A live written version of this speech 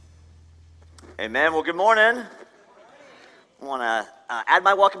Amen. Well, good morning. I want to add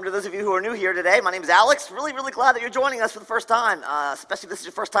my welcome to those of you who are new here today. My name is Alex. Really, really glad that you're joining us for the first time, especially if this is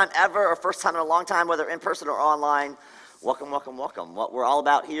your first time ever or first time in a long time, whether in person or online. Welcome, welcome, welcome. What we're all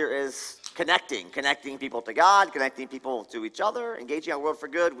about here is connecting people to God, connecting people to each other, engaging our world for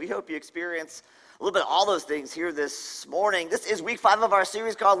good. We hope you experience a little bit of all those things here this morning. This is week 5 of our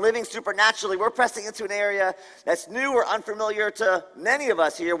series called Living Supernaturally. We're pressing into an area that's new or unfamiliar to many of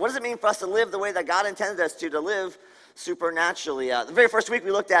us here. What does it mean for us to live the way that God intended us to live supernaturally? The very first week we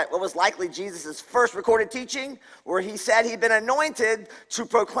looked at what was likely Jesus' first recorded teaching, where he said he'd been anointed to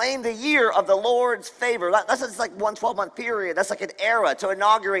proclaim the year of the Lord's favor. That's just like one 12-month period. That's like an era to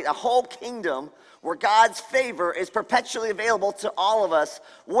inaugurate a whole kingdom where God's favor is perpetually available to all of us.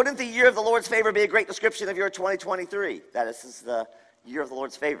 Wouldn't the year of the Lord's favor be a great description of your 2023? That this is the year of the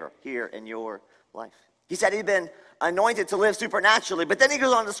Lord's favor here in your life. He said he'd been anointed to live supernaturally, but then he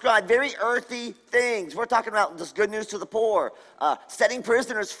goes on to describe very earthy things. We're talking about just good news to the poor, setting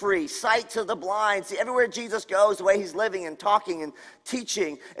prisoners free, sight to the blind. See, everywhere Jesus goes, the way he's living and talking and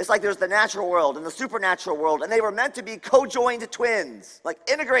teaching, it's like there's the natural world and the supernatural world, and they were meant to be co-joined twins, like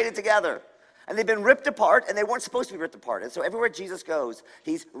integrated together. And they've been ripped apart, and they weren't supposed to be ripped apart. And so everywhere Jesus goes,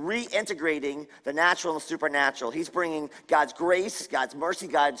 he's reintegrating the natural and the supernatural. He's bringing God's grace, God's mercy,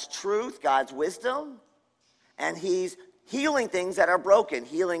 God's truth, God's wisdom. And he's healing things that are broken,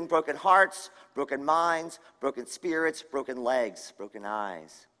 healing broken hearts, broken minds, broken spirits, broken legs, broken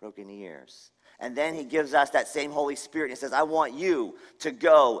eyes, broken ears. And then he gives us that same Holy Spirit. He says, I want you to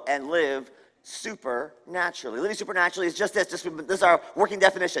go and live supernaturally. Living supernaturally is just this. This is our working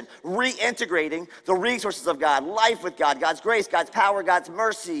definition. Reintegrating the resources of God, life with God, God's grace, God's power, God's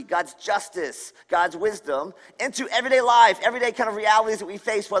mercy, God's justice, God's wisdom into everyday life, everyday kind of realities that we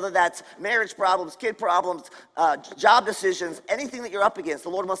face, whether that's marriage problems, kid problems, job decisions, anything that you're up against.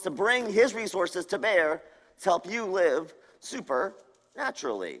 The Lord wants to bring his resources to bear to help you live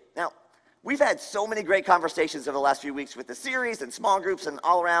supernaturally. Now, we've had so many great conversations over the last few weeks with the series and small groups and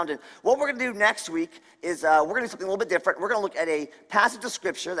all around. And what we're going to do next week is we're going to do something a little bit different. We're going to look at a passage of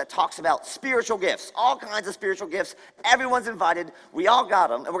scripture that talks about spiritual gifts, all kinds of spiritual gifts. Everyone's invited. We all got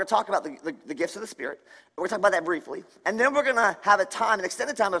them. And we're going to talk about the gifts of the Spirit. We're going to talk about that briefly. And then we're going to have an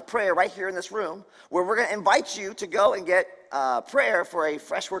extended time of prayer right here in this room where we're going to invite you to go and get prayer for a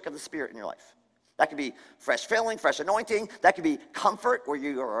fresh work of the Spirit in your life. That could be fresh filling, fresh anointing. That could be comfort where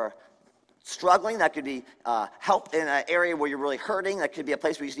you are struggling. That could be help in an area where you're really hurting. That could be a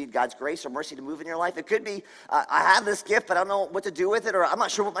place where you just need God's grace or mercy to move in your life. It could be, I have this gift, but I don't know what to do with it, or I'm not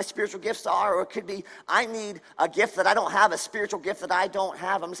sure what my spiritual gifts are, or it could be, I need a gift that I don't have, a spiritual gift that I don't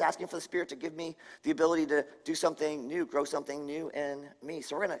have. I'm just asking for the Spirit to give me the ability to do something new, grow something new in me.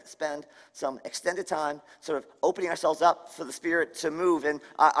 So we're going to spend some extended time sort of opening ourselves up for the Spirit to move. And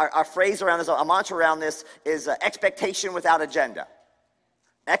our phrase around this, our mantra around this is expectation without agenda.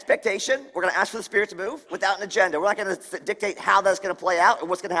 Expectation, we're going to ask for the Spirit to move without an agenda. We're not going to dictate how that's going to play out or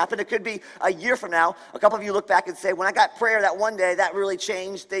what's going to happen. It could be a year from now. A couple of you look back and say, when I got prayer that one day, that really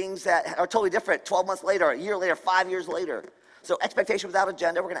changed things that are totally different 12 months later, a year later, 5 years later. So expectation without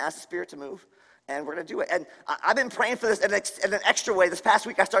agenda, we're going to ask the Spirit to move, and we're going to do it. And I've been praying for this in an extra way. This past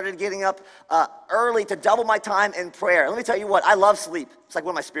week, I started getting up early to double my time in prayer. Let me tell you what, I love sleep. It's like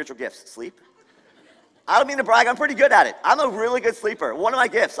one of my spiritual gifts, sleep. I don't mean to brag, I'm pretty good at it. I'm a really good sleeper. One of my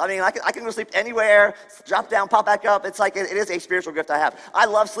gifts. I mean, I can go sleep anywhere, drop down, pop back up. It's like, it is a spiritual gift I have. I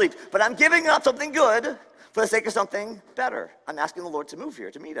love sleep, but I'm giving up something good for the sake of something better. I'm asking the Lord to move here,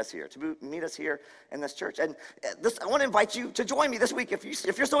 to meet us here, in this church. And I want to invite you to join me this week. If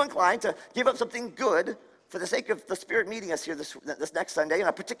you're so inclined to give up something good for the sake of the Spirit meeting us here this next Sunday in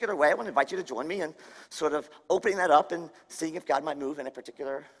a particular way, I want to invite you to join me in sort of opening that up and seeing if God might move in a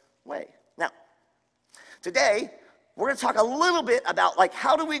particular way. Now, today, we're going to talk a little bit about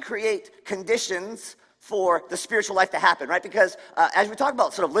how do we create conditions for the spiritual life to happen, right? Because as we talk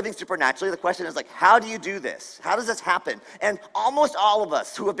about sort of living supernaturally, the question is how do you do this? How does this happen? And almost all of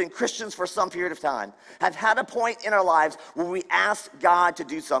us who have been Christians for some period of time have had a point in our lives where we asked God to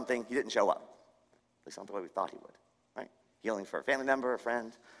do something, he didn't show up. At least not the way we thought he would, right? Healing for a family member, a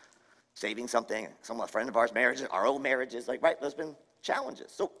friend, saving something, a friend of ours, marriages, our own marriages, right? There's been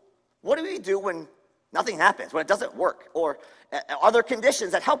challenges. So what do we do when nothing happens, when it doesn't work? Or are there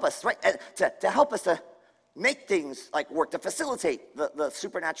conditions that help us, right, to help us to make things work, to facilitate the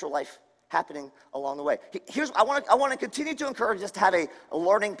supernatural life happening along the way? I want to continue to encourage us to have a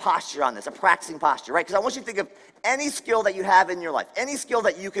learning posture on this, a practicing posture, right? Because I want you to think of any skill that you have in your life, any skill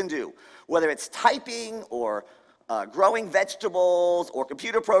that you can do, whether it's typing or growing vegetables or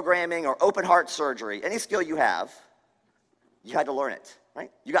computer programming or open heart surgery, any skill you have, you had to learn it.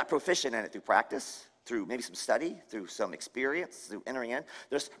 right? You got proficient in it through practice, through maybe some study, through some experience, through entering in.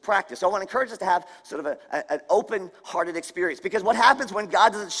 There's practice. So I want to encourage us to have sort of an open-hearted experience, because what happens when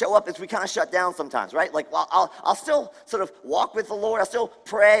God doesn't show up is we kind of shut down sometimes, right? Like, well, I'll still sort of walk with the Lord. I'll still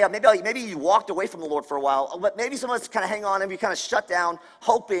pray. Maybe you walked away from the Lord for a while, but maybe some of us kind of hang on and we kind of shut down,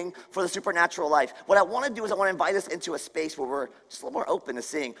 hoping for the supernatural life. What I want to do is I want to invite us into a space where we're just a little more open to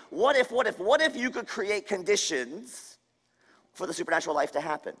seeing, what if you could create conditions for the supernatural life to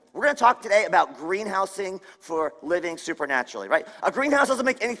happen? We're going to talk today about greenhousing for living supernaturally, right? A greenhouse doesn't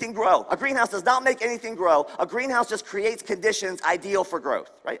make anything grow. A greenhouse does not make anything grow. A greenhouse just creates conditions ideal for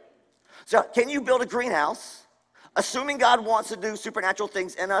growth, right? So can you build a greenhouse, assuming God wants to do supernatural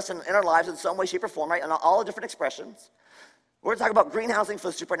things in us and in our lives in some way, shape, or form, right? And all the different expressions. We're going to talk about greenhousing for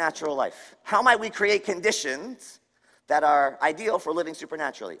the supernatural life. How might we create conditions that are ideal for living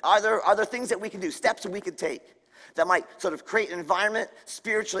supernaturally? Are there things that we can do, steps that we can take that might sort of create an environment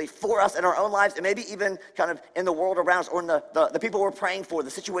spiritually for us in our own lives, and maybe even kind of in the world around us, or in the people we're praying for, the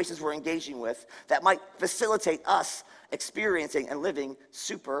situations we're engaging with, that might facilitate us experiencing and living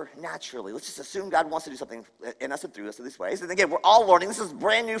supernaturally? Let's just assume God wants to do something in us and through us in these ways. And again, we're all learning. This is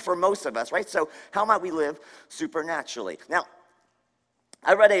brand new for most of us, right? So how might we live supernaturally? Now,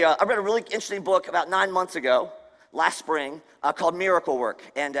 I read a really interesting book about 9 months ago, last spring, called Miracle Work.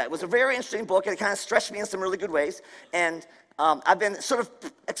 And it was a very interesting book, and it kind of stretched me in some really good ways. And I've been sort of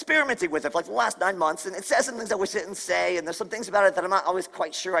experimenting with it for like the last 9 months, and it says some things that we sit and say, and there's some things about it that I'm not always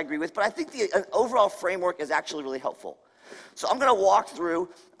quite sure I agree with, but I think the overall framework is actually really helpful. So I'm going to walk through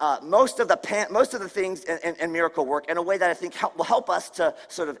most of the things in Miracle Work in a way that I think will help us to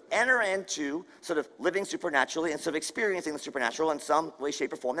sort of enter into sort of living supernaturally and sort of experiencing the supernatural in some way,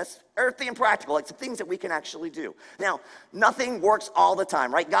 shape, or form that's earthly and practical, like some things that we can actually do. Now, nothing works all the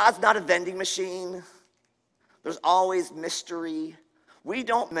time, right? God's not a vending machine. There's always mystery. We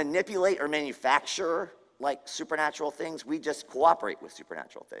don't manipulate or manufacture like supernatural things. We just cooperate with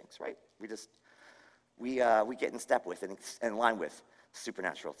supernatural things, right? We get in step with and in line with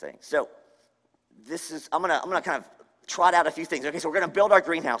supernatural things. So I'm gonna kind of trot out a few things. Okay, so we're gonna build our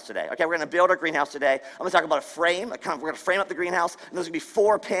greenhouse today. Okay, we're gonna build our greenhouse today. I'm gonna talk about a frame. We're gonna frame up the greenhouse, and there's gonna be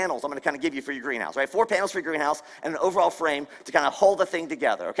 4 panels I'm gonna kind of give you for your greenhouse, right? 4 panels for your greenhouse and an overall frame to kind of hold the thing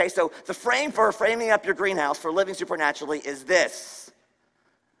together. Okay, so the frame for framing up your greenhouse for living supernaturally is this: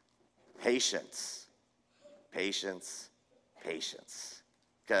 patience, patience, patience.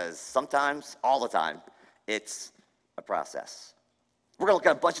 Because sometimes, all the time, it's a process. We're going to look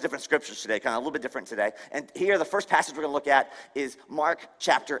at a bunch of different scriptures today, kind of a little bit different today. And here, the first passage we're going to look at is Mark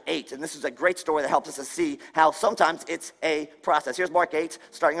chapter 8. And this is a great story that helps us to see how sometimes it's a process. Here's Mark 8,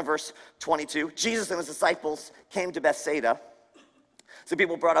 starting in verse 22. Jesus and his disciples came to Bethsaida. So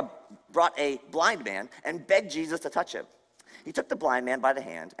people brought a blind man and begged Jesus to touch him. He took the blind man by the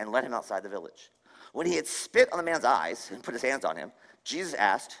hand and led him outside the village. When he had spit on the man's eyes and put his hands on him, Jesus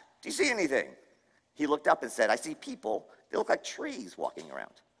asked, "Do you see anything?" He looked up and said, "I see people. They look like trees walking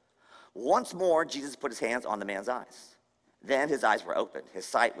around." Once more, Jesus put his hands on the man's eyes. Then his eyes were opened. His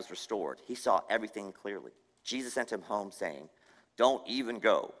sight was restored. He saw everything clearly. Jesus sent him home saying, "Don't even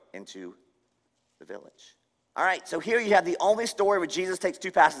go into the village." All right, so here you have the only story where Jesus takes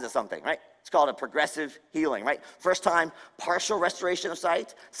 2 passes of something, right? It's called a progressive healing, right? First time, partial restoration of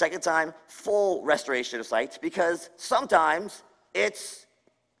sight. Second time, full restoration of sight, because sometimes it's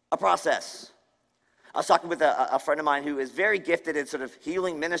a process. I was talking with a friend of mine who is very gifted in sort of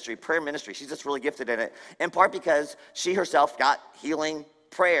healing ministry, prayer ministry. She's just really gifted in it, in part because she herself got healing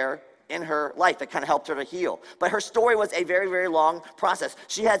prayer in her life that kind of helped her to heal. But her story was a very, very long process.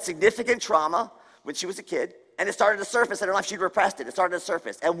 She had significant trauma when she was a kid, and it started to surface in her life. She'd repressed it. It started to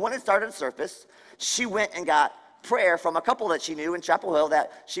surface. And when it started to surface, she went and got prayer from a couple that she knew in Chapel Hill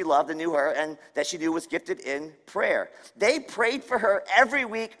that she loved and knew her, and that she knew was gifted in prayer. They prayed for her every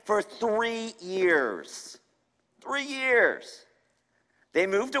week for 3 years. 3 years. They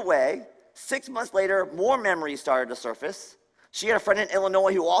moved away. 6 months later, more memories started to surface. She had a friend in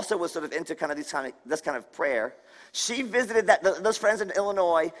Illinois who also was sort of into kind of this kind of prayer. She visited those friends in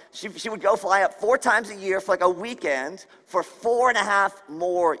Illinois. She would go fly up 4 times a year for like a weekend for 4.5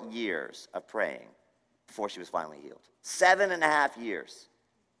 more years of praying before she was finally healed. 7.5 years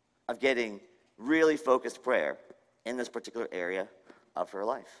of getting really focused prayer in this particular area of her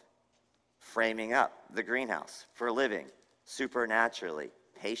life. Framing up the greenhouse for living supernaturally.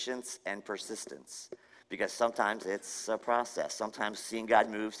 Patience and persistence. Because sometimes it's a process. Sometimes seeing God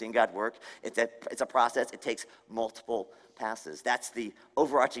move, seeing God work, it's a process. It takes multiple passes. That's the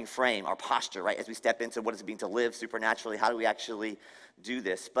overarching frame, our posture, right? As we step into what does it mean to live supernaturally, how do we actually do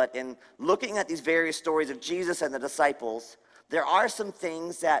this? But in looking at these various stories of Jesus and the disciples, there are some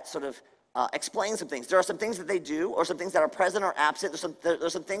things that sort of explain some things. There are some things that they do, or some things that are present or absent.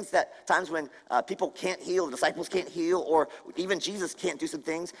 There's some things that times when people can't heal, the disciples can't heal, or even Jesus can't do some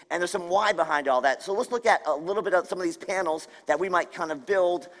things, and there's some why behind all that. So let's look at a little bit of some of these panels that we might kind of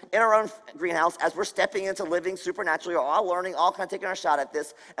build in our own greenhouse as we're stepping into living supernaturally, or all learning, all kind of taking our shot at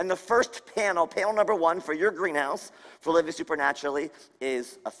this. And the first panel number 1 for your greenhouse for living supernaturally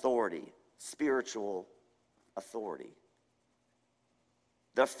is authority, spiritual authority.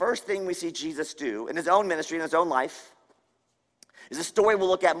 The first thing we see Jesus do in his own ministry, in his own life, is a story we'll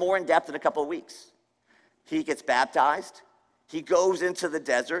look at more in depth in a couple of weeks. He gets baptized. He goes into the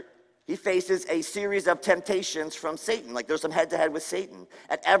desert. He faces a series of temptations from Satan, like there's some head-to-head with Satan.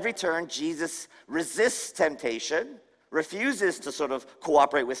 At every turn, Jesus resists temptation, refuses to sort of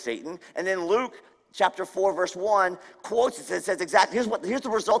cooperate with Satan, and then Luke chapter 4, verse 1, quotes it. It says exactly, here's the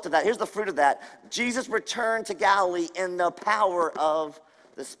result of that. Here's the fruit of that. Jesus returned to Galilee in the power of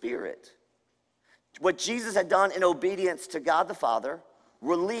the Spirit. What Jesus had done in obedience to God the Father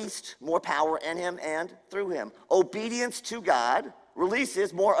released more power in him and through him. Obedience to God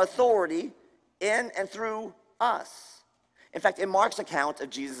releases more authority in and through us. In fact, in Mark's account of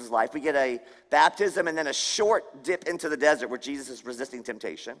Jesus' life, we get a baptism and then a short dip into the desert where Jesus is resisting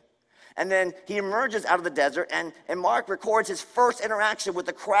temptation. And then he emerges out of the desert, and Mark records his first interaction with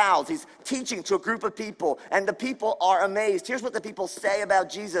the crowds. He's teaching to a group of people, and the people are amazed. Here's what the people say about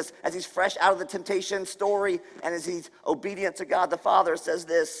Jesus as he's fresh out of the temptation story and as he's obedient to God the Father. It says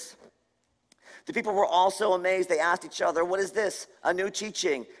this: the people were also amazed. They asked each other, what is this? A new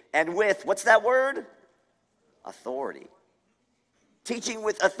teaching. And with, what's that word? Authority. Teaching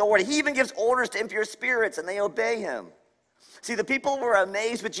with authority. He even gives orders to impure spirits, and they obey him. See, the people were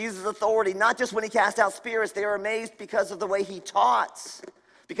amazed with Jesus' authority, not just when he cast out spirits. They were amazed because of the way he taught.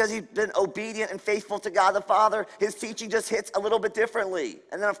 Because he'd been obedient and faithful to God the Father, his teaching just hits a little bit differently.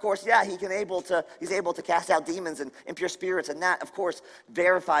 And then, of course, he's able to cast out demons and impure spirits, and that, of course,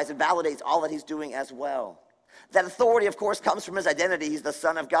 verifies and validates all that he's doing as well. That authority, of course, comes from his identity. He's the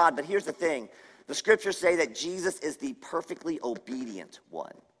Son of God. But here's the thing. The scriptures say that Jesus is the perfectly obedient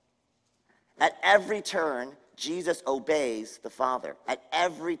one. At every turn, Jesus obeys the Father. At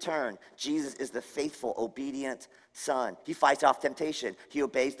every turn, Jesus is the faithful, obedient Son. He fights off temptation. He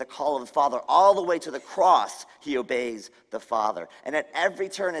obeys the call of the Father. All the way to the cross, he obeys the Father. And at every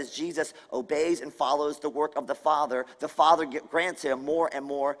turn, as Jesus obeys and follows the work of the Father grants him more and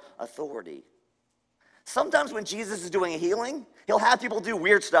more authority. Sometimes when Jesus is doing a healing, he'll have people do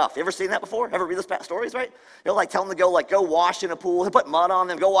weird stuff. You ever seen that before? Ever read those stories, right? He'll tell them to go wash in a pool. He'll put mud on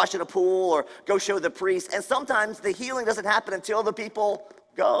them, go wash in a pool, or go show the priest. And sometimes the healing doesn't happen until the people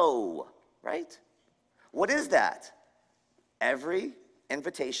go, right? What is that? Every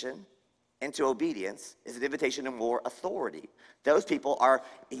invitation into obedience is an invitation to more authority. Those people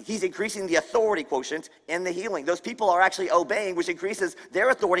he's increasing the authority quotient in the healing. Those people are actually obeying, which increases their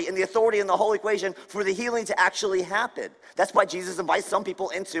authority and the authority in the whole equation for the healing to actually happen. That's why Jesus invites some people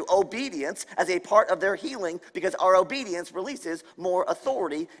into obedience as a part of their healing, because our obedience releases more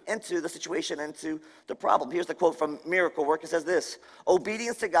authority into the situation, into the problem. Here's the quote from Miracle Work. It says this: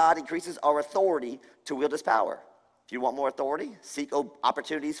 obedience to God increases our authority to wield his power. If you want more authority, seek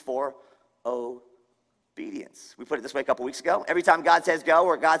opportunities for obedience. We put it this way a couple weeks ago. Every time God says go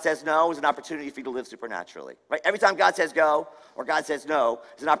or God says no is an opportunity for you to live supernaturally, right? Every time God says go or God says no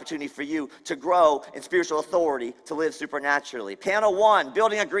is an opportunity for you to grow in spiritual authority, to live supernaturally. Panel 1,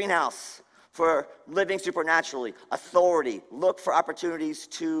 building a greenhouse for living supernaturally. Authority. Look for opportunities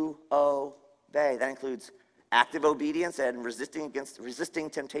to obey. That includes active obedience and resisting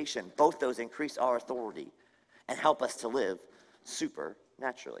temptation. Both those increase our authority and help us to live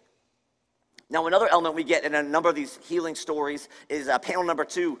supernaturally. Now, another element we get in a number of these healing stories is panel number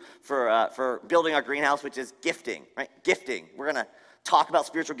 2 for building our greenhouse, which is gifting, right? Gifting. We're going to talk about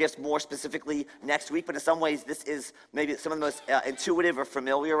spiritual gifts more specifically next week, but in some ways, this is maybe some of the most intuitive or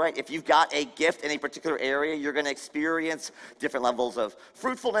familiar, right? If you've got a gift in a particular area, you're going to experience different levels of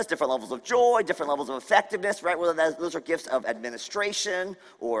fruitfulness, different levels of joy, different levels of effectiveness, right? Whether those are gifts of administration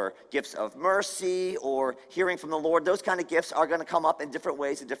or gifts of mercy or hearing from the Lord, those kind of gifts are going to come up in different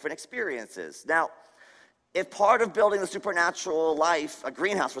ways in different experiences. Now, if part of building the supernatural life, a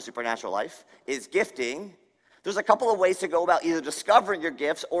greenhouse for supernatural life, is gifting, there's a couple of ways to go about either discovering your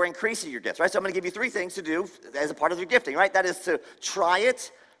gifts or increasing your gifts, right? So I'm going to give you 3 things to do as a part of your gifting, right? That is to try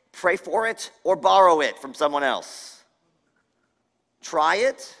it, pray for it, or borrow it from someone else. Try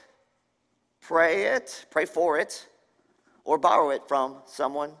it, pray for it, or borrow it from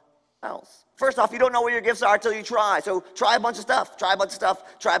someone else. First off, you don't know what your gifts are until you try. So try a bunch of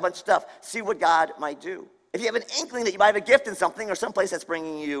stuff. See what God might do. If you have an inkling that you might have a gift in something or someplace that's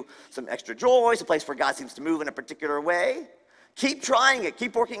bringing you some extra joy, some place where God seems to move in a particular way, keep trying it,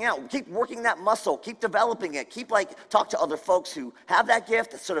 keep working out, keep working that muscle, keep developing it, talk to other folks who have that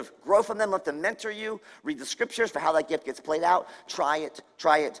gift, sort of grow from them, let them mentor you, read the scriptures for how that gift gets played out, try it.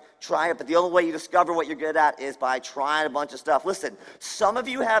 But the only way you discover what you're good at is by trying a bunch of stuff. Listen, some of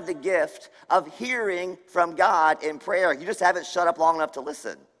you have the gift of hearing from God in prayer. You just haven't shut up long enough to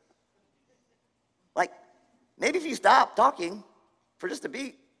listen. Maybe if you stop talking for just a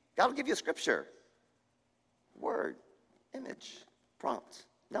beat, God will give you a scripture, word, image, prompt,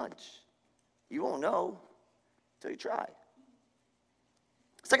 nudge. You won't know until you try.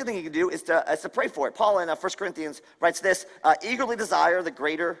 Second thing you can do is to pray for it. Paul in 1 Corinthians writes this, eagerly desire the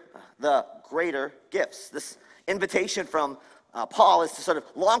greater gifts. This invitation from Paul is to sort of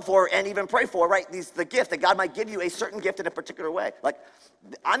long for and even pray for, right? The gift, that God might give you a certain gift in a particular way.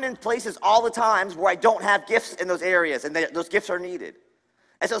 I'm in places all the times where I don't have gifts in those areas, and those gifts are needed.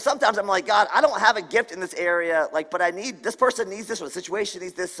 And so sometimes I'm like, God, I don't have a gift in this area, but this person needs this, or the situation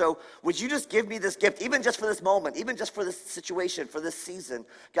needs this, so would you just give me this gift, even just for this moment, even just for this situation, for this season?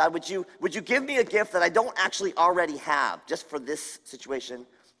 God, would you give me a gift that I don't actually already have, just for this situation,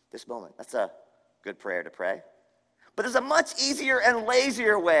 this moment? That's a good prayer to pray. But there's a much easier and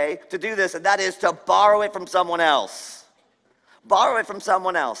lazier way to do this, and that is to borrow it from someone else. Borrow it from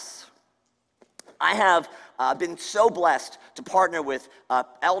someone else. I have been so blessed to partner with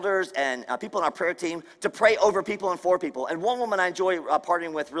elders and people in our prayer team to pray over people and for people. And one woman I enjoy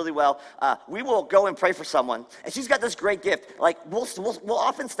partnering with really well, we will go and pray for someone, and she's got this great gift. We'll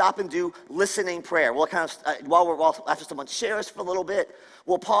often stop and do listening prayer. We'll kind of, after someone shares for a little bit,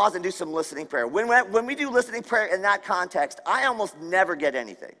 we'll pause and do some listening prayer. When we do listening prayer in that context, I almost never get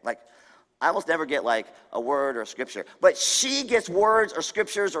anything. I almost never get a word or scripture. But she gets words or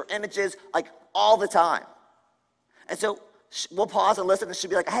scriptures or images all the time. And so we'll pause and listen, and she'll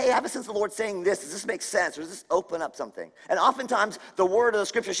be like, hey, I have a sense of the Lord saying this. Does this make sense? Or does this open up something? And oftentimes, the word or the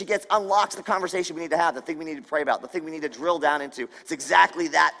scripture she gets unlocks the conversation we need to have, the thing we need to pray about, the thing we need to drill down into. It's exactly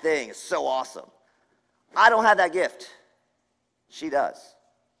that thing. It's so awesome. I don't have that gift. She does.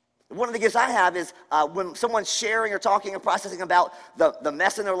 One of the gifts I have is when someone's sharing or talking or processing about the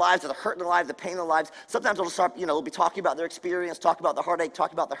mess in their lives, or the hurt in their lives, the pain in their lives, sometimes they'll start, they'll be talking about their experience, talk about the heartache,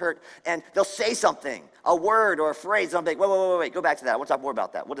 talk about the hurt, and they'll say something, a word or a phrase, and I'm like, wait, go back to that. I want to talk more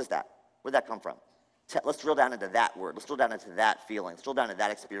about that. What is that? Where'd that come from? Let's drill down into that word. Let's drill down into that feeling. Let's drill down into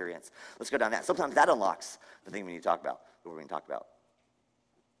that experience. Let's go down that. Sometimes that unlocks the thing we need to talk about, what we're going to talk about.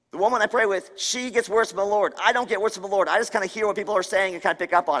 The woman I pray with, she gets words from the Lord. I don't get words from the Lord. I just kind of hear what people are saying and kind of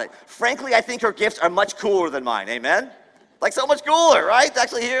pick up on it. Frankly, I think her gifts are much cooler than mine. Amen? So much cooler, right? To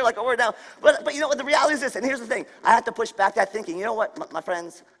actually hear a word down. But you know what? The reality is this, and here's the thing. I have to push back that thinking. You know what, my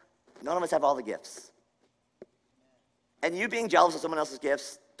friends? None of us have all the gifts. And you being jealous of someone else's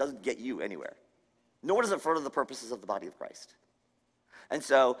gifts doesn't get you anywhere. Nor does it further the purposes of the body of Christ. And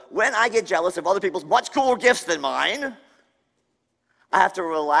so when I get jealous of other people's much cooler gifts than mine, I have to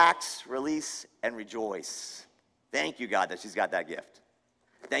relax, release, and rejoice. Thank you, God, that she's got that gift.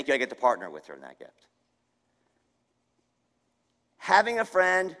 Thank you, I get to partner with her in that gift. Having a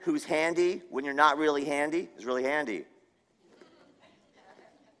friend who's handy when you're not really handy is really handy.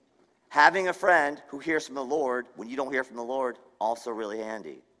 Having a friend who hears from the Lord when you don't hear from the Lord, also really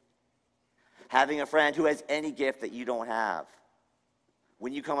handy. Having a friend who has any gift that you don't have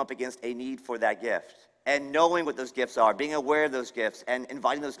when you come up against a need for that gift. And knowing what those gifts are, being aware of those gifts, and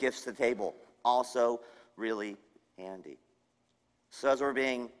inviting those gifts to the table, also really handy. So as we're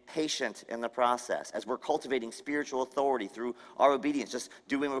being patient in the process, as we're cultivating spiritual authority through our obedience, just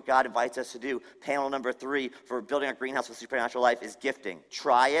doing what God invites us to do, panel number 3 for building our greenhouse with supernatural life is gifting.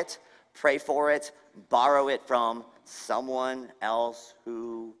 Try it, pray for it, borrow it from someone else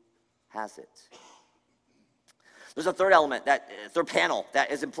who has it. There's a third element, third panel,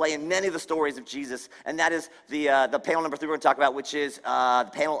 that is in play in many of the stories of Jesus, and that is the panel number 3 we're going to talk about, which is the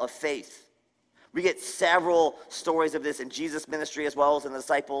panel of faith. We get several stories of this in Jesus' ministry as well as in the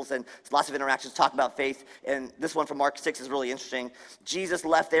disciples, and lots of interactions talk about faith, and this one from Mark 6 is really interesting. Jesus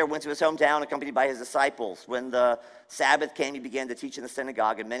left there, went to his hometown, accompanied by his disciples. When the Sabbath came, he began to teach in the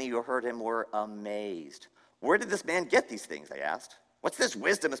synagogue, and many who heard him were amazed. Where did this man get these things, they asked. What's this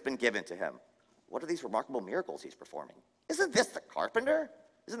wisdom that's been given to him? What are these remarkable miracles he's performing? Isn't this the carpenter?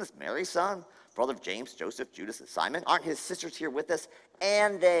 Isn't this Mary's son, brother of James, Joseph, Judas, and Simon? Aren't his sisters here with us?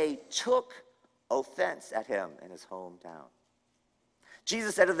 And they took offense at him in his hometown.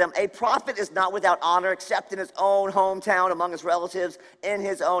 Jesus said to them, a prophet is not without honor except in his own hometown, among his relatives, in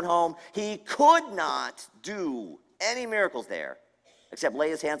his own home. He could not do any miracles there except lay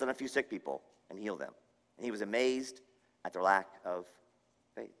his hands on a few sick people and heal them. and he was amazed at their lack of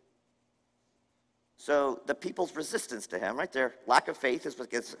faith. So the people's resistance to him, right, their lack of faith is what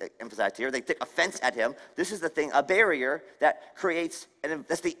gets emphasized here. They take offense at him. This is the thing, a barrier that creates,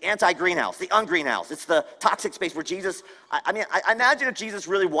 that's the anti-greenhouse, the ungreenhouse. It's the toxic space where Jesus, I imagine if Jesus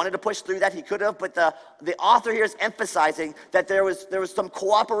really wanted to push through that, he could have, but the author here is emphasizing that there was some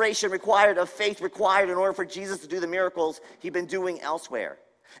cooperation required, of faith required in order for Jesus to do the miracles he'd been doing elsewhere.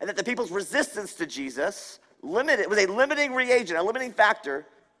 And that the people's resistance to Jesus was a limiting reagent, a limiting factor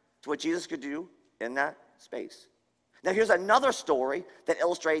to what Jesus could do in that space. Now here's another story that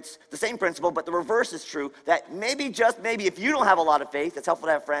illustrates the same principle, but the reverse is true, that maybe, just maybe, if you don't have a lot of faith, it's helpful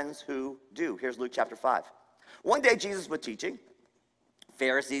to have friends who do. Here's Luke chapter 5. One day Jesus was teaching.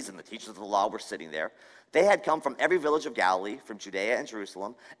 Pharisees and the teachers of the law were sitting there. They had come from every village of Galilee, from Judea and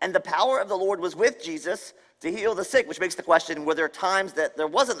Jerusalem, and the power of the Lord was with Jesus to heal the sick, which makes the question, were there times that there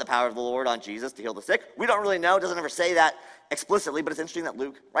wasn't the power of the Lord on Jesus to heal the sick? We don't really know. It doesn't ever say that explicitly, but it's interesting that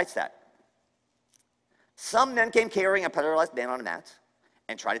Luke writes that. Some men came carrying a paralyzed man on a mat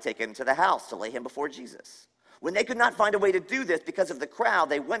and tried to take him to the house to lay him before Jesus. When they could not find a way to do this because of the crowd,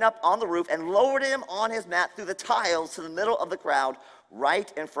 they went up on the roof and lowered him on his mat through the tiles to the middle of the crowd,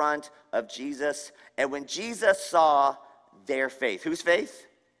 right in front of Jesus. And when Jesus saw their faith, whose faith?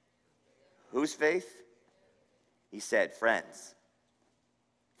 Whose faith? He said, friend,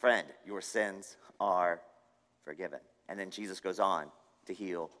 your sins are forgiven. And then Jesus goes on to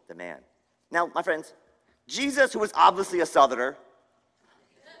heal the man. Now, my friends, Jesus, who was obviously a southerner,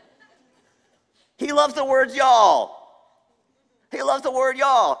 he loves the word y'all. He loves the word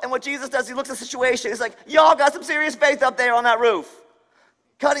y'all. And what Jesus does, he looks at the situation. He's like, y'all got some serious faith up there on that roof.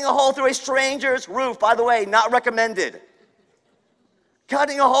 Cutting a hole through a stranger's roof, by the way, not recommended.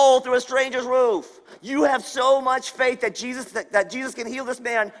 Cutting a hole through a stranger's roof. You have so much faith that Jesus can heal this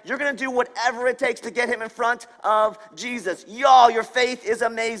man. You're going to do whatever it takes to get him in front of Jesus. Y'all, your faith is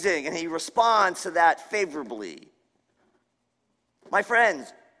amazing. And he responds to that favorably. My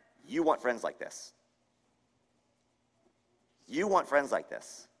friends, you want friends like this. You want friends like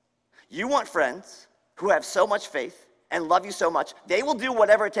this. You want friends who have so much faith and love you so much, they will do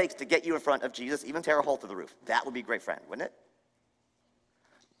whatever it takes to get you in front of Jesus, even tear a hole through the roof. That would be a great friend, wouldn't it?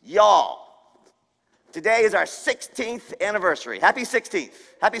 Y'all, today is our 16th anniversary. Happy 16th.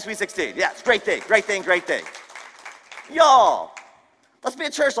 Happy sweet 16th. Yeah, it's a great thing, great thing, great thing. Y'all, let's be a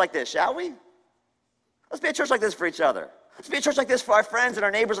church like this, shall we? Let's be a church like this for each other. Let's be a church like this for our friends and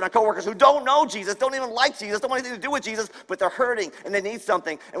our neighbors and our coworkers who don't know Jesus, don't even like Jesus, don't want anything to do with Jesus, but they're hurting and they need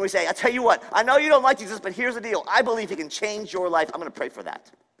something. And we say, I tell you what, I know you don't like Jesus, but here's the deal. I believe he can change your life. I'm going to pray for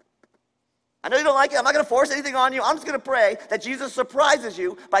that. I know you don't like it. I'm not going to force anything on you. I'm just going to pray that Jesus surprises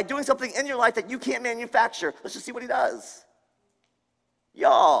you by doing something in your life that you can't manufacture. Let's just see what he does.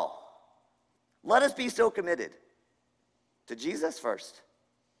 Y'all, let us be so committed to Jesus first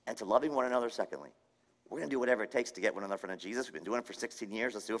and to loving one another secondly. We're going to do whatever it takes to get one another in front of Jesus. We've been doing it for 16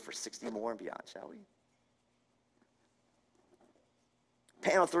 years. Let's do it for 60 more and beyond, shall we?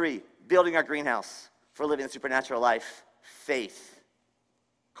 Panel 3, building our greenhouse for living a supernatural life, faith.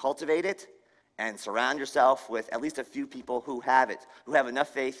 Cultivate it and surround yourself with at least a few people who have it, who have enough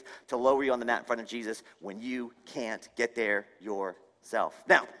faith to lower you on the mat in front of Jesus when you can't get there yourself.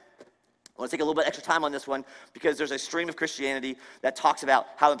 Now, I want to take a little bit extra time on this one because there's a stream of Christianity that talks about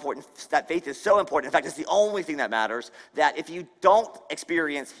how important that faith is. So important. In fact, it's the only thing that matters, that if you don't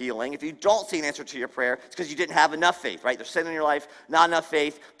experience healing, if you don't see an answer to your prayer, it's because you didn't have enough faith, right? There's sin in your life, not enough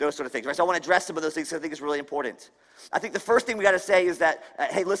faith, those sort of things, right? So I want to address some of those things because I think it's really important. I think the first thing we got to say is that,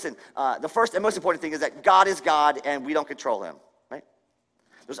 hey, listen, the first and most important thing is that God is God and we don't control him, right?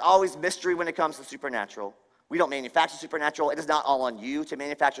 There's always mystery when it comes to supernatural. We don't manufacture supernatural. It is not all on you to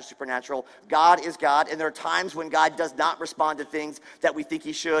manufacture supernatural. God is God, and there are times when God does not respond to things that we think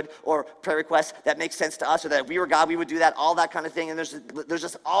he should, or prayer requests that make sense to us, or that if we were God, we would do that, all that kind of thing, and there's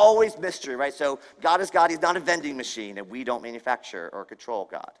just always mystery, right? So God is God. He's not a vending machine, and we don't manufacture or control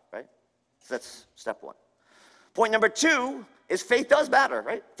God, right? So that's step one. Point number 2 is faith does matter,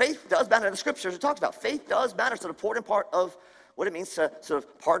 right? Faith does matter. The scriptures it talks about faith does matter. It's an important part of what it means to sort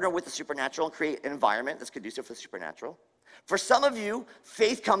of partner with the supernatural and create an environment that's conducive for the supernatural. For some of you,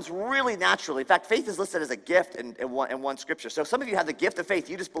 faith comes really naturally. In fact, faith is listed as a gift in one scripture. So some of you have the gift of faith.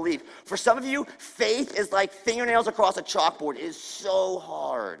 You just believe. For some of you, faith is like fingernails across a chalkboard. It is so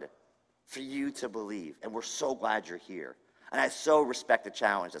hard for you to believe, and we're so glad you're here. And I so respect the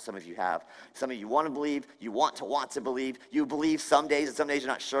challenge that some of you have. Some of you want to believe, you want to believe, you believe some days, and some days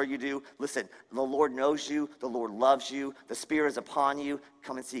you're not sure you do. Listen, the Lord knows you, the Lord loves you, the Spirit is upon you.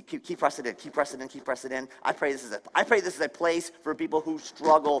 Come and see, keep pressing in, keep pressing in, keep pressing in. I pray this is a place for people who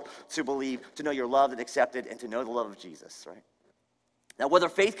struggle to believe, to know you're loved and accepted, and to know the love of Jesus, right? Now, whether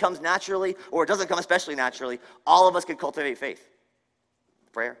faith comes naturally or it doesn't come especially naturally, all of us can cultivate faith.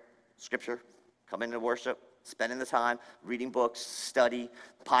 Prayer, scripture, come into worship, spending the time, reading books, study,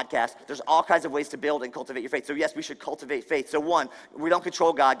 podcasts. There's all kinds of ways to build and cultivate your faith. So yes, we should cultivate faith. So one, we don't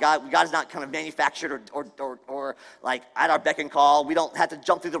control God. God is not kind of manufactured or like at our beck and call. We don't have to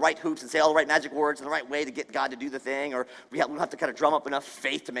jump through the right hoops and say all the right magic words in the right way to get God to do the thing, or we don't have to kind of drum up enough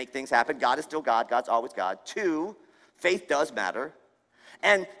faith to make things happen. God is still God. God's always God. Two, faith does matter.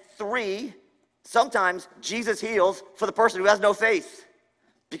 And three, sometimes Jesus heals for the person who has no faith,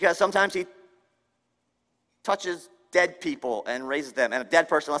 because sometimes he touches dead people and raises them. And a dead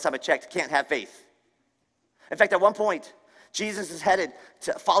person, last time I checked, can't have faith. In fact, at one point, Jesus is headed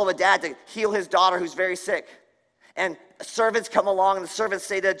to follow a dad to heal his daughter who's very sick. And servants come along, and the servants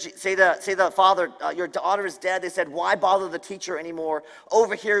say to the father, your daughter is dead. They said, why bother the teacher anymore?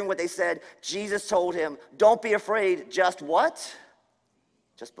 Overhearing what they said, Jesus told him, don't be afraid, just what?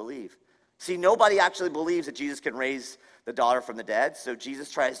 Just believe. See, nobody actually believes that Jesus can raise the daughter from the dead, so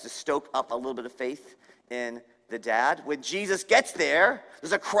Jesus tries to stoke up a little bit of faith in the dad. When Jesus gets there,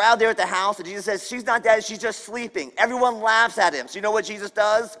 there's a crowd there at the house, and Jesus says, she's not dead, she's just sleeping. Everyone laughs at him. So you know what Jesus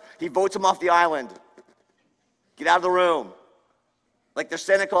does? He votes him off the island. Get out of the room. Like, they're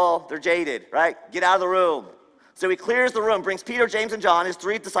cynical, they're jaded, right? Get out of the room. So he clears the room, brings Peter, James, and John, his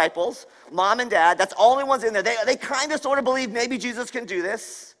three disciples, mom and dad. That's the only ones in there. They kind of sort of believe maybe Jesus can do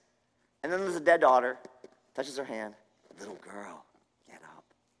this. And then there's a dead daughter, touches her hand. Little girl, get up.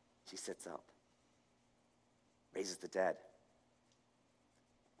 She sits up. Raises the dead.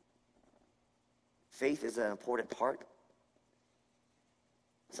 Faith is an important part.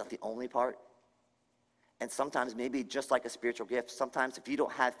 It's not the only part. And sometimes maybe just like a spiritual gift, sometimes if you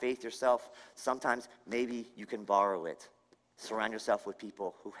don't have faith yourself, sometimes maybe you can borrow it. Surround yourself with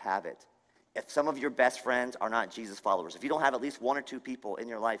people who have it. If some of your best friends are not Jesus followers, if you don't have at least one or two people in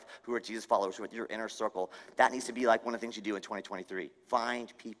your life who are Jesus followers, who are your inner circle, that needs to be like one of the things you do in 2023.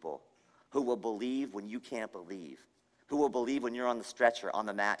 Find people who will believe when you can't believe, who will believe when you're on the stretcher, on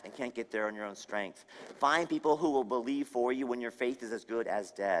the mat, and can't get there on your own strength. Find people who will believe for you when your faith is as good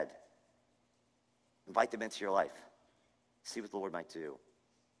as dead. Invite them into your life. See what the Lord might do.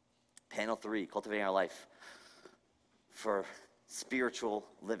 Panel 3, cultivating our life for spiritual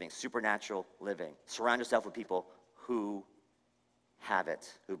living, supernatural living. Surround yourself with people who have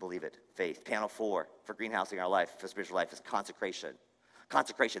it, who believe it, faith. Panel 4, for greenhousing our life, for spiritual life, is consecration.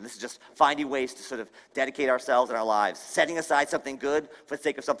 Consecration, this is just finding ways to sort of dedicate ourselves and our lives, setting aside something good for the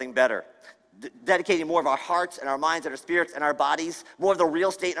sake of something better. Dedicating more of our hearts and our minds and our spirits and our bodies, more of the real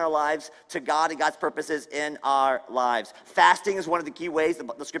estate in our lives to God and God's purposes in our lives. Fasting is one of the key ways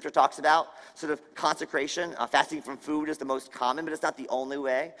the scripture talks about sort of consecration. Fasting from food is the most common, but it's not the only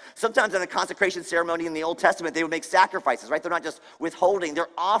way. Sometimes in a consecration ceremony in the Old Testament, they would make sacrifices, right? They're not just withholding, they're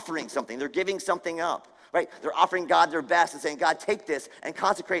offering something. They're giving something up, right? They're offering God their best and saying, God, take this and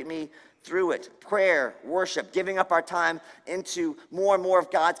consecrate me through it. Prayer, worship, giving up our time into more and more of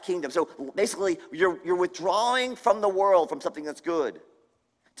God's kingdom. So basically, you're withdrawing from the world, from something that's good,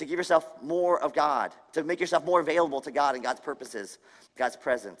 to give yourself more of God, to make yourself more available to God and God's purposes, God's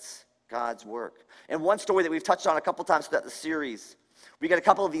presence, God's work. And one story that we've touched on a couple times throughout the series, we got a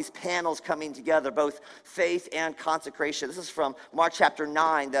couple of these panels coming together, both faith and consecration. This is from Mark chapter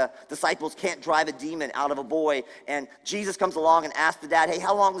 9. The disciples can't drive a demon out of a boy, and Jesus comes along and asks the dad, hey,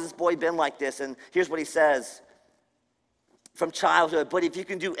 how long has this boy been like this? And here's what he says: from childhood, but if you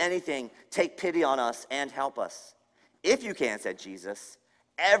can do anything, take pity on us and help us. If you can, said Jesus,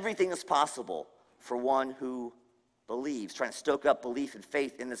 everything is possible for one who believes, trying to stoke up belief and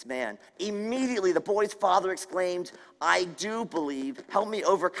faith in this man. Immediately, the boy's father exclaimed, I do believe. Help me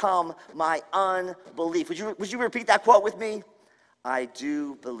overcome my unbelief. Would you repeat that quote with me? I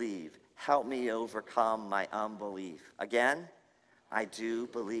do believe. Help me overcome my unbelief. Again, I do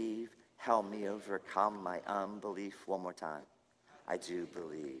believe. Help me overcome my unbelief. One more time. I do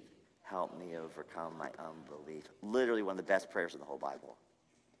believe. Help me overcome my unbelief. Literally one of the best prayers in the whole Bible.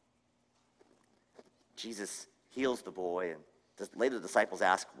 Jesus heals the boy, and later the disciples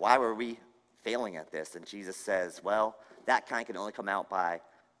ask, why were we failing at this? And Jesus says, well, that kind can only come out by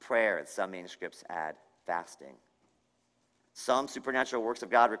prayer, and some manuscripts add fasting. Some supernatural works of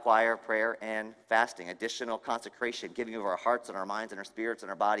God require prayer and fasting, additional consecration, giving of our hearts and our minds and our spirits and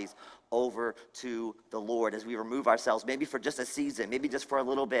our bodies over to the Lord as we remove ourselves, maybe for just a season, maybe just for a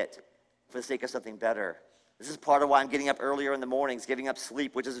little bit, for the sake of something better. This is part of why I'm getting up earlier in the mornings, giving up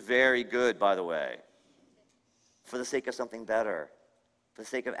sleep, which is very good, by the way, for the sake of something better, for the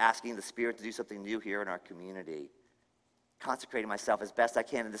sake of asking the Spirit to do something new here in our community, consecrating myself as best I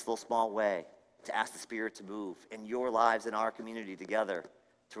can in this little small way, to ask the Spirit to move in your lives, in our community together,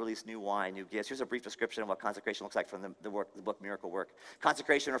 to release new wine, new gifts. Here's a brief description of what consecration looks like from the book Miracle Work.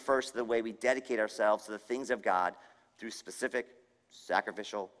 Consecration refers to the way we dedicate ourselves to the things of God through specific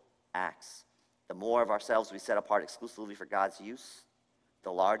sacrificial acts. The more of ourselves we set apart exclusively for God's use,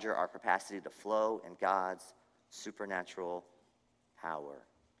 the larger our capacity to flow in God's supernatural power.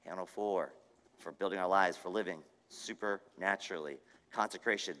 Handle 4, for building our lives, for living supernaturally.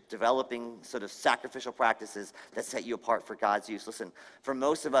 Consecration, developing sort of sacrificial practices that set you apart for God's use. Listen, for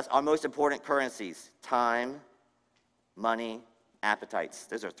most of us, our most important currencies, time, money, appetites.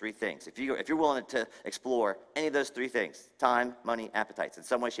 Those are 3 things. If you're willing to explore any of those 3 things, time, money, appetites, in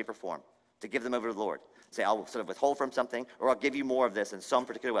some way, shape, or form, to give them over to the Lord. Say, I'll sort of withhold from something, or I'll give you more of this in some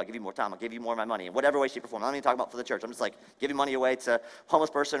particular way. I'll give you more time. I'll give you more of my money in whatever way, shape, or form. I'm not even talking about for the church. I'm just like giving money away to a homeless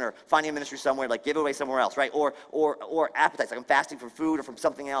person or finding a ministry somewhere, like give it away somewhere else, right? Or appetites, like I'm fasting from food or from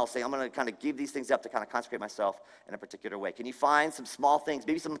something else, saying I'm going to kind of give these things up to kind of consecrate myself in a particular way. Can you find some small things,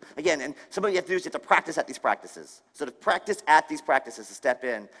 maybe some, again, and some of you have to do is you have to practice at these practices. So to practice at these practices, to step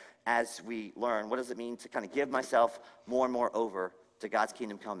in as we learn, what does it mean to kind of give myself more and more over to God's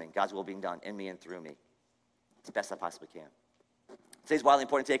kingdom coming, God's will being done in me and through me. It's the best I possibly can. Today's wildly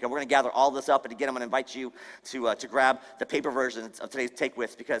important take, and we're going to gather all this up, and again, I'm going to invite you to grab the paper versions of today's take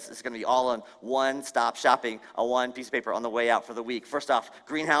with, because it's going to be all on one-stop shopping, on one piece of paper on the way out for the week. First off,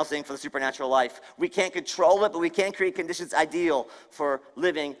 greenhousing for the supernatural life. We can't control it, but we can create conditions ideal for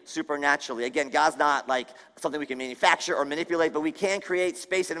living supernaturally. Again, God's not like something we can manufacture or manipulate, but we can create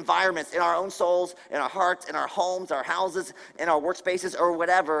space and environments in our own souls, in our hearts, in our homes, our houses, in our workspaces, or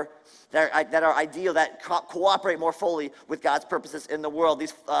whatever, that are ideal, that cooperate more fully with God's purposes in the world.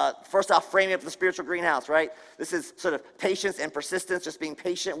 These, first off, framing up the spiritual greenhouse, right? This is sort of patience and persistence, just being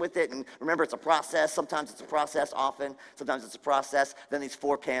patient with it. And remember, it's a process. Sometimes it's a process, often. Sometimes it's a process. Then these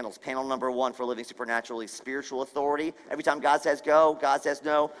 4 panels. Panel number 1 for living supernaturally, spiritual authority. Every time God says go, God says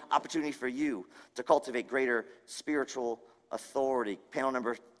no. Opportunity for you to cultivate greater spiritual authority. Panel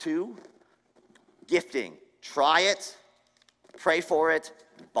number 2, gifting. Try it, pray for it,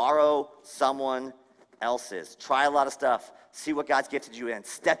 borrow someone else's. Try a lot of stuff. See what God's gifted you in.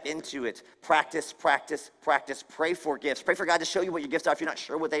 Step into it. Practice, practice, practice. Pray for gifts. Pray for God to show you what your gifts are if you're not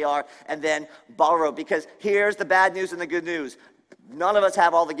sure what they are. And then borrow. Because here's the bad news and the good news. None of us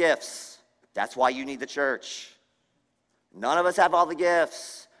have all the gifts. That's why you need the church. None of us have all the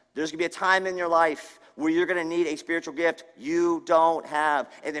gifts. There's going to be a time in your life where you're going to need a spiritual gift you don't have.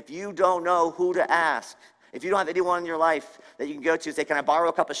 And if you don't know who to ask, if you don't have anyone in your life that you can go to and say, can I borrow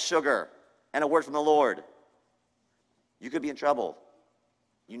a cup of sugar and a word from the Lord? You could be in trouble.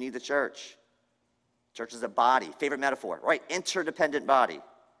 You need the church. Church is a body. Favorite metaphor, right? Interdependent body.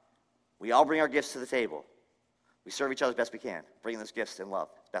 We all bring our gifts to the table. We serve each other as best we can, bringing those gifts in love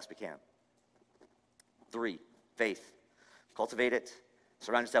as best we can. 3, faith. Cultivate it.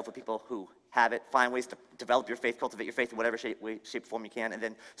 Surround yourself with people who have it. Find ways to develop your faith, cultivate your faith in whatever shape, form you can, and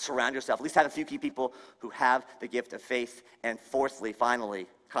then surround yourself. At least have a few key people who have the gift of faith. And 4thly, finally,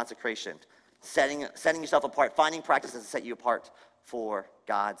 consecration. Setting yourself apart, finding practices to set you apart for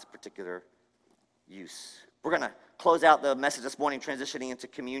God's particular use. We're going to close out the message this morning, transitioning into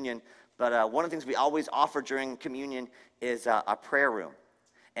communion. But one of the things we always offer during communion is a prayer room.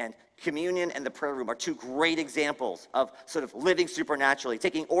 And communion and the prayer room are 2 great examples of sort of living supernaturally,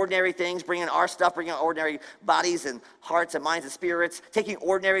 taking ordinary things, bringing our stuff, bringing our ordinary bodies and hearts and minds and spirits, taking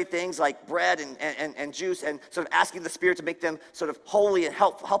ordinary things like bread and juice and sort of asking the Spirit to make them sort of holy and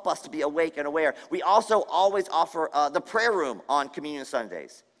help us to be awake and aware. We also always offer the prayer room on Communion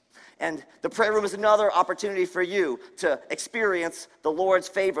Sundays. And the prayer room is another opportunity for you to experience the Lord's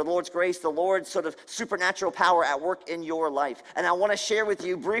favor, the Lord's grace, the Lord's sort of supernatural power at work in your life. And I want to share with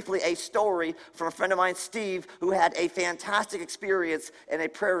you briefly a story from a friend of mine, Steve, who had a fantastic experience in a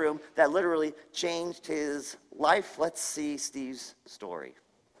prayer room that literally changed his life. Let's see Steve's story.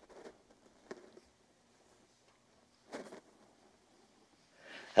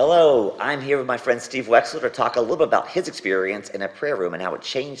 Hello, I'm here with my friend Steve Wexler to talk a little bit about his experience in a prayer room and how it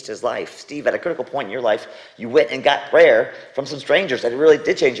changed his life. Steve, at a critical point in your life, you went and got prayer from some strangers, and it really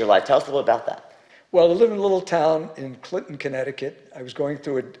did change your life. Tell us a little about that. Well, I live in a little town in Clinton, Connecticut. I was going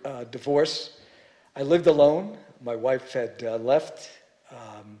through a divorce. I lived alone. My wife had left.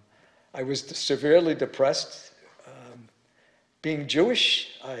 I was severely depressed. Being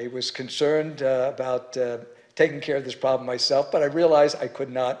Jewish, I was concerned about taking care of this problem myself, but I realized I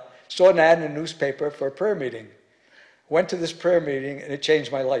could not. Saw an ad in a newspaper for a prayer meeting. Went to this prayer meeting, and it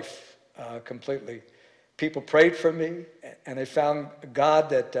changed my life completely. People prayed for me, and I found a God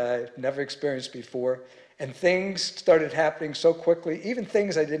that I'd never experienced before. And things started happening so quickly, even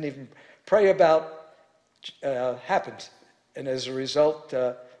things I didn't even pray about happened. And as a result,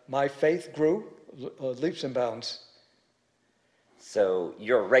 my faith grew leaps and bounds. So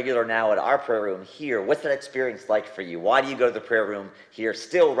you're a regular now at our prayer room here. What's that experience like for you? Why do you go to the prayer room here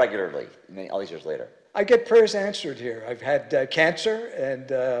still regularly, all these years later? I get prayers answered here. I've had cancer, and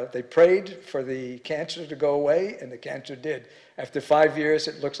they prayed for the cancer to go away, and the cancer did. After 5 years,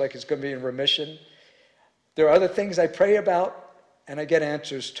 it looks like it's going to be in remission. There are other things I pray about, and I get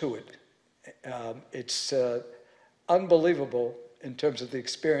answers to it. It's unbelievable in terms of the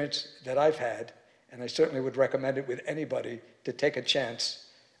experience that I've had, and I certainly would recommend it with anybody to take a chance.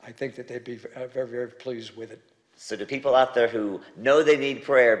 I think that they'd be very, very pleased with it. So to people out there who know they need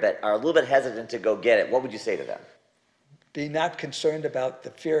prayer but are a little bit hesitant to go get it, what would you say to them? Be not concerned about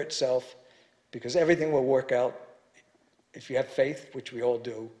the fear itself, because everything will work out. If you have faith, which we all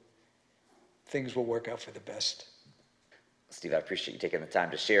do, things will work out for the best. Steve, I appreciate you taking the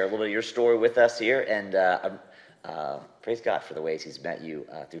time to share a little bit of your story with us here, and praise God for the ways he's met you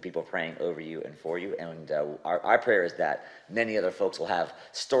through people praying over you and for you. And our prayer is that many other folks will have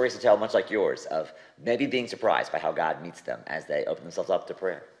stories to tell, much like yours, of maybe being surprised by how God meets them as they open themselves up to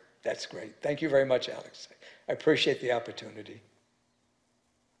prayer. That's great. Thank you very much, Alex. I appreciate the opportunity.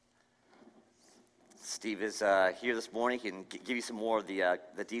 Steve is here this morning. He can give you some more of the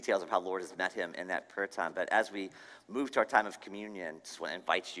details of how the Lord has met him in that prayer time. But as we move to our time of communion, just want to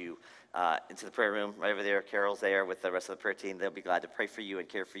invite you into the prayer room right over there. Carol's there with the rest of the prayer team. They'll be glad to pray for you and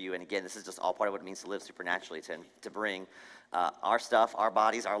care for you. And again, this is just all part of what it means to live supernaturally, to bring our stuff, our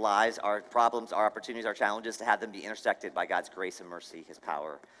bodies, our lives, our problems, our opportunities, our challenges, to have them be intersected by God's grace and mercy, his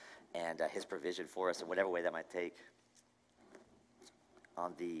power, and his provision for us in whatever way that might take.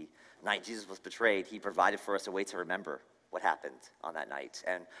 On the night Jesus was betrayed, he provided for us a way to remember what happened on that night,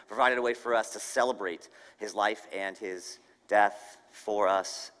 and provided a way for us to celebrate his life and his death for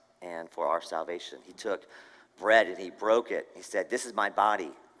us and for our salvation. He took bread and he broke it. He said, "This is my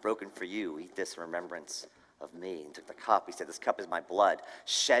body broken for you. Eat this in remembrance of me." He took the cup. He said, "This cup is my blood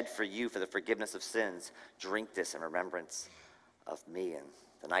shed for you for the forgiveness of sins. Drink this in remembrance of me." And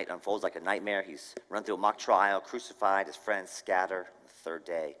the night unfolds like a nightmare. He's run through a mock trial, crucified, his friends scatter. The third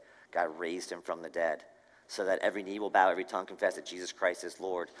day, God raised him from the dead, so that every knee will bow, every tongue confess that Jesus Christ is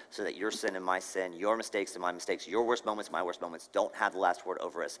Lord, so that your sin and my sin, your mistakes and my mistakes, your worst moments, my worst moments, don't have the last word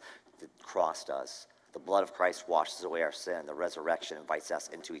over us. The cross does. The blood of Christ washes away our sin. The resurrection invites us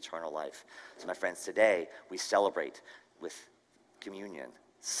into eternal life. So my friends, today we celebrate with communion,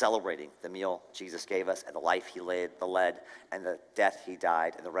 celebrating the meal Jesus gave us and the life he led, and the death he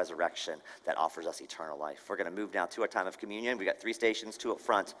died, and the resurrection that offers us eternal life. We're going to move now to our time of communion. We've got 3 stations, 2 up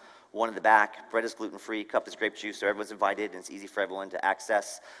front, 1 in the back. Bread is gluten-free, cup is grape juice, so everyone's invited, and it's easy for everyone to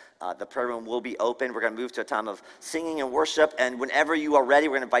access. The prayer room will be open. We're going to move to a time of singing and worship, and whenever you are ready,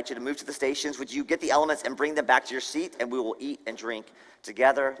 we're going to invite you to move to the stations. Would you get the elements and bring them back to your seat, and we will eat and drink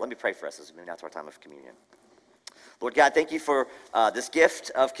together. Let me pray for us as we move now to our time of communion. Lord God, thank you for this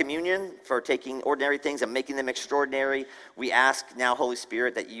gift of communion, for taking ordinary things and making them extraordinary. We ask now, Holy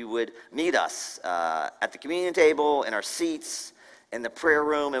Spirit, that you would meet us at the communion table, in our seats, in the prayer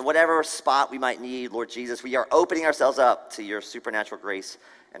room, in whatever spot we might need, Lord Jesus. We are opening ourselves up to your supernatural grace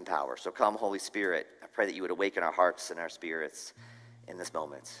and power. So come, Holy Spirit. I pray that you would awaken our hearts and our spirits in this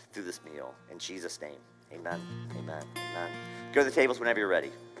moment, through this meal. In Jesus' name, amen, amen, amen. Go to the tables whenever you're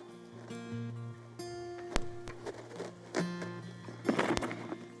ready.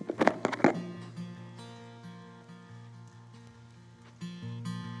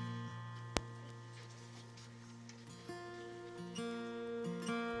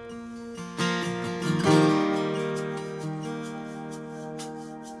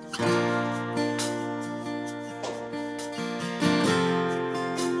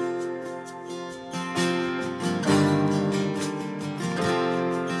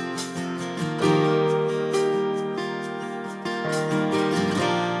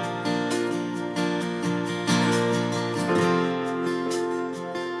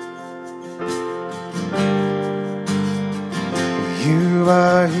 You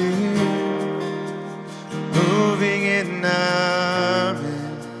are here, moving in our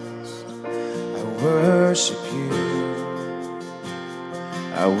midst. I worship you.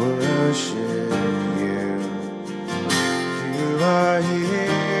 I worship you. are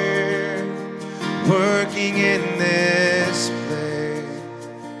here, working in this place.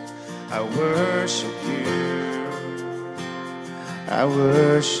 I worship you. I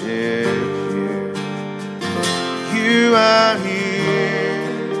worship you. You are here,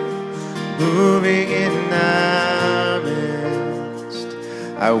 moving in our midst.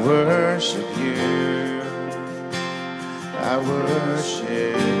 I worship you. I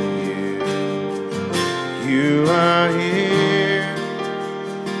worship you. You are here,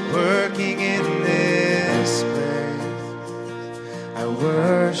 working in this place. I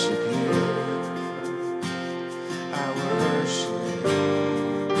worship you. I worship you.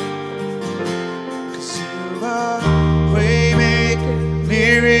 'Cause you are waymaker,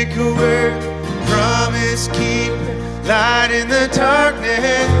 miracle worker, promise keeper, light in the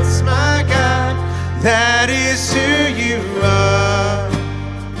darkness, my God. That is who you are.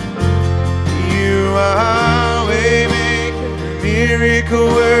 You are waymaker, miracle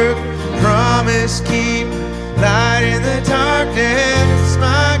worker, promise keeper, light in the darkness,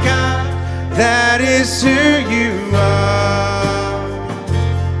 my God. That is who you are.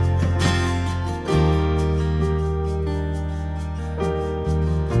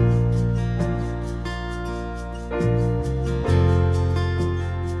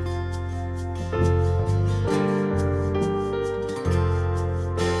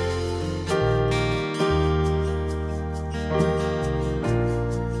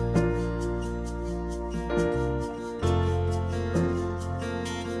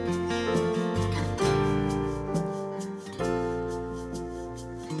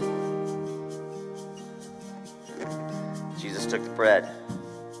 Jesus took the bread.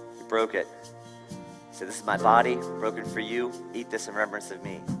 He broke it. He said, "This is my body broken for you. Eat this in remembrance of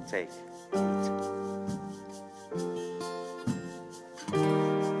me." Take.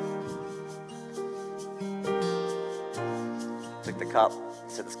 Took the cup.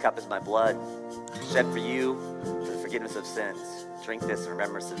 He said, "This cup is my blood, shed for you for the forgiveness of sins. Drink this in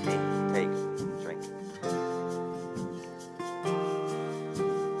remembrance of me." Take. Drink.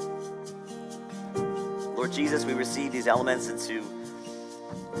 Lord Jesus, we receive these elements into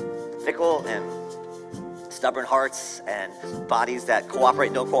fickle and stubborn hearts and bodies that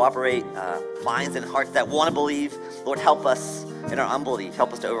cooperate, don't cooperate, minds and hearts that want to believe. Lord, help us in our unbelief.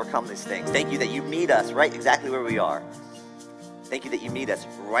 Help us to overcome these things. Thank you that you meet us right exactly where we are. Thank you that you meet us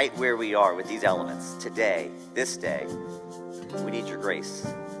right where we are with these elements today, this day. We need your grace.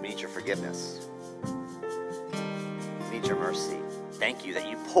 We need your forgiveness. We need your mercy. Thank you that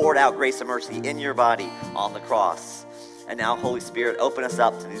you poured out grace and mercy in your body on the cross. And now, Holy Spirit, open us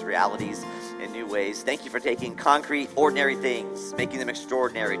up to these realities in new ways. Thank you for taking concrete, ordinary things, making them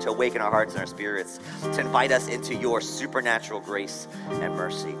extraordinary, to awaken our hearts and our spirits, to invite us into your supernatural grace and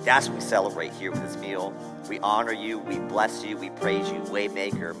mercy. That's what we celebrate here with this meal. We honor you, we bless you, we praise you,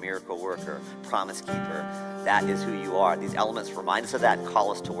 waymaker, miracle worker, promise keeper. That is who you are. These elements remind us of that and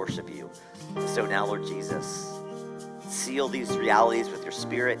call us to worship you. So now, Lord Jesus, seal these realities with your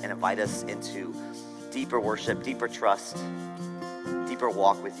spirit and invite us into deeper worship, deeper trust, deeper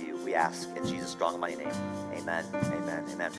walk with you, we ask in Jesus' strong and mighty name. Amen, amen, amen.